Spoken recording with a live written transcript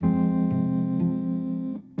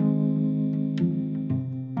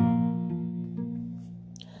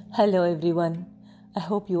Hello everyone. I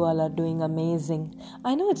hope you all are doing amazing.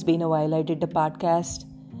 I know it's been a while I did the podcast.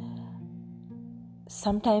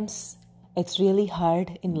 Sometimes it's really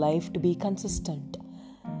hard in life to be consistent.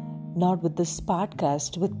 Not with this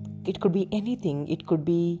podcast, with it could be anything. It could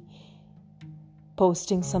be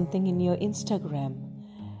posting something in your Instagram,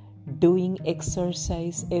 doing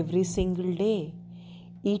exercise every single day,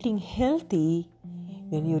 eating healthy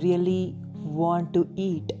when you really want to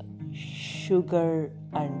eat sugar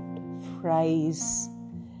and fries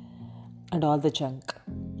and all the junk.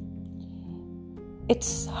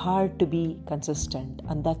 It's hard to be consistent,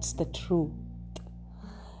 and that's the truth.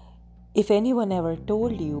 If anyone ever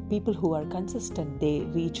told you people who are consistent, they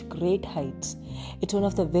reach great heights, it's one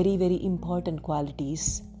of the very, very important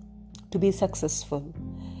qualities to be successful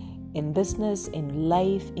in business, in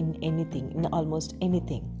life, in anything, in almost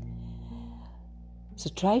anything. So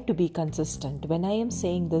try to be consistent. When I am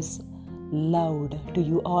saying this loud to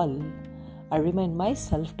you all, I remind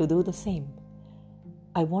myself to do the same.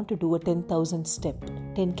 I want to do a 10,000 step,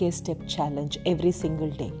 10K step challenge every single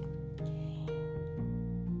day.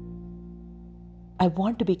 I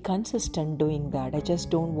want to be consistent doing that. I just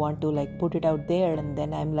don't want to put it out there and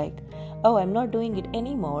then I'm like, oh, I'm not doing it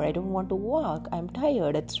anymore. I don't want to walk. I'm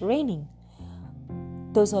tired. It's raining.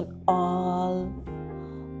 Those are all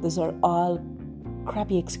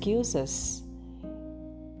crappy excuses.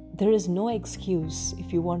 There is no excuse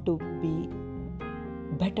if you want to be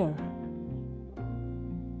better,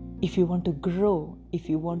 if you want to grow, if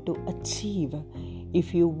you want to achieve,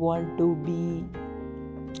 if you want to be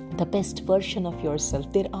the best version of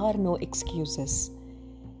yourself. There are no excuses.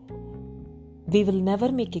 We will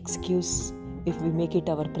never make excuse if we make it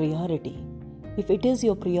our priority. If it is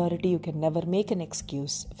your priority, you can never make an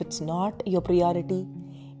excuse. If it's not your priority,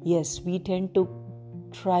 yes, we tend to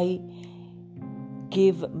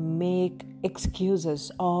make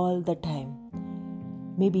excuses all the time.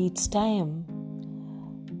 Maybe it's time.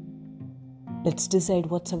 Let's decide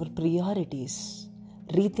what's our priorities.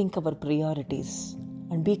 Rethink our priorities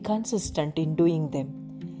and be consistent in doing them.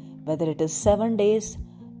 Whether it is 7 days,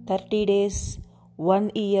 30 days,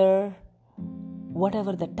 1 year,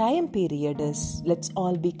 whatever the time period is, let's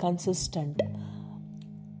all be consistent.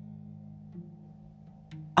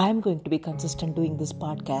 I'm going to be consistent doing this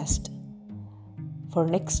podcast for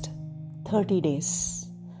next 30 days,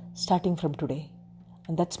 starting from today.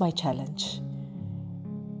 And that's my challenge.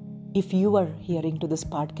 If you are hearing to this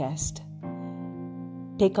podcast,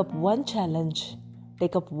 take up one challenge,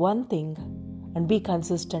 take up one thing, and be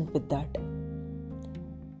consistent with that.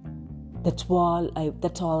 That's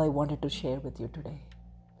all I wanted to share with you today.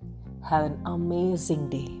 Have an amazing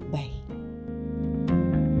day. Bye.